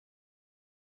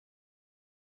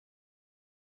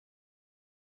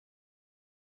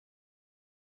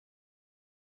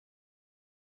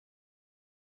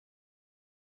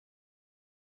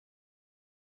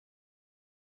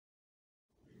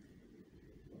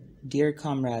Dear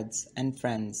comrades and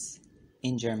friends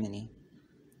in Germany,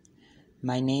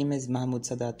 my name is Mahmoud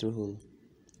Sadat Ruhul.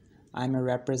 I'm a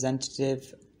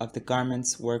representative of the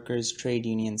Garments Workers Trade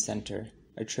Union Center,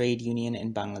 a trade union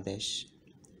in Bangladesh.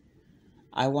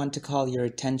 I want to call your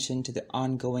attention to the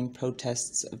ongoing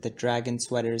protests of the Dragon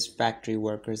Sweaters factory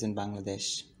workers in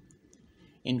Bangladesh.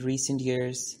 In recent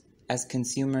years, as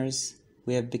consumers,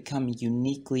 we have become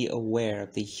uniquely aware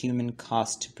of the human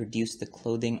cost to produce the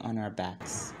clothing on our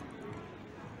backs.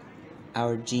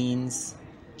 Our jeans,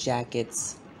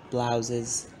 jackets,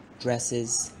 blouses,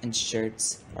 dresses, and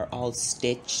shirts are all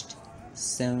stitched,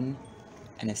 sewn,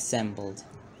 and assembled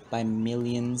by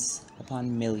millions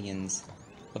upon millions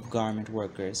of garment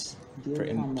workers for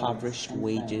impoverished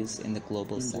wages in the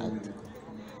global south.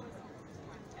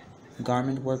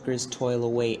 Garment workers toil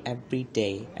away every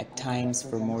day, at times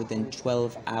for more than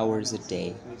 12 hours a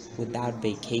day, without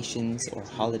vacations or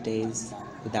holidays,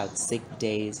 without sick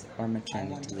days or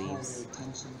maternity leaves,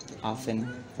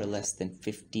 often for less than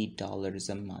 $50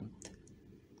 a month.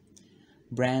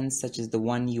 Brands such as the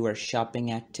one you are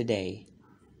shopping at today,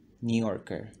 New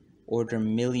Yorker, order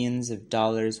millions of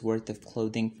dollars worth of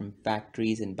clothing from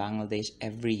factories in Bangladesh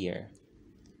every year.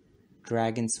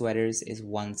 Dragon Sweaters is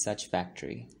one such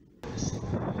factory.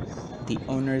 The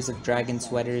owners of Dragon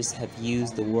Sweaters have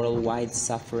used the worldwide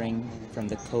suffering from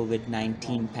the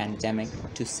COVID-19 pandemic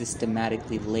to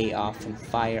systematically lay off and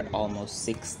fire almost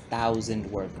 6,000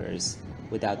 workers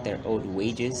without their owed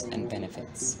wages and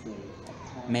benefits.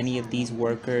 Many of these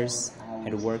workers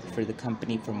had worked for the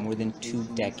company for more than 2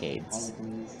 decades,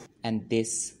 and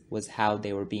this was how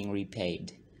they were being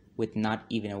repaid, with not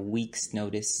even a week's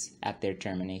notice at their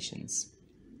terminations.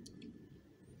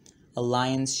 A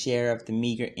lion's share of the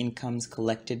meager incomes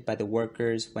collected by the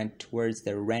workers went towards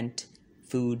their rent,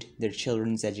 food, their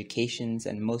children's educations,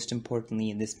 and most importantly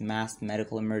in this mass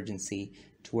medical emergency,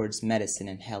 towards medicine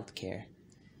and health care.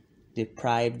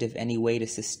 Deprived of any way to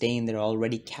sustain their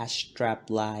already cash-strapped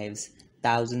lives,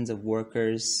 thousands of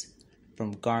workers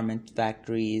from garment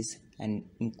factories, and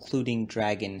including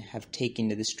Dragon, have taken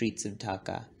to the streets of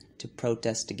Dhaka to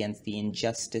protest against the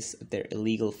injustice of their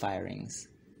illegal firings.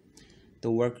 The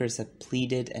workers have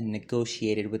pleaded and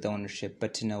negotiated with ownership,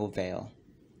 but to no avail.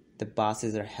 The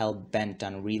bosses are hell-bent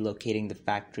on relocating the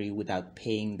factory without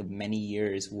paying the many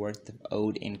years' worth of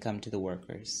owed income to the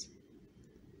workers.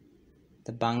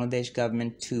 The Bangladesh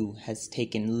government, too, has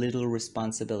taken little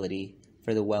responsibility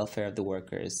for the welfare of the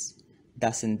workers.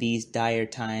 Thus, in these dire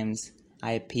times,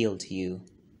 I appeal to you,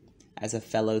 as a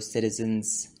fellow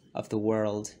citizens of the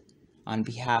world, on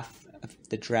behalf of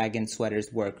the Dragon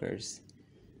Sweaters workers,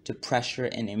 to pressure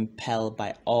and impel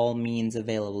by all means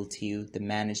available to you the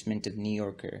management of New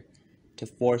Yorker, to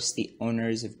force the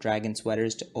owners of Dragon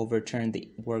Sweaters to overturn the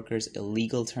workers'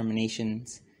 illegal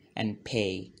terminations and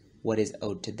pay what is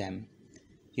owed to them.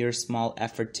 Your small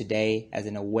effort today as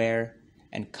an aware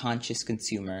and conscious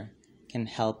consumer can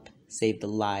help save the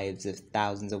lives of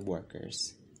thousands of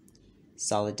workers.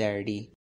 Solidarity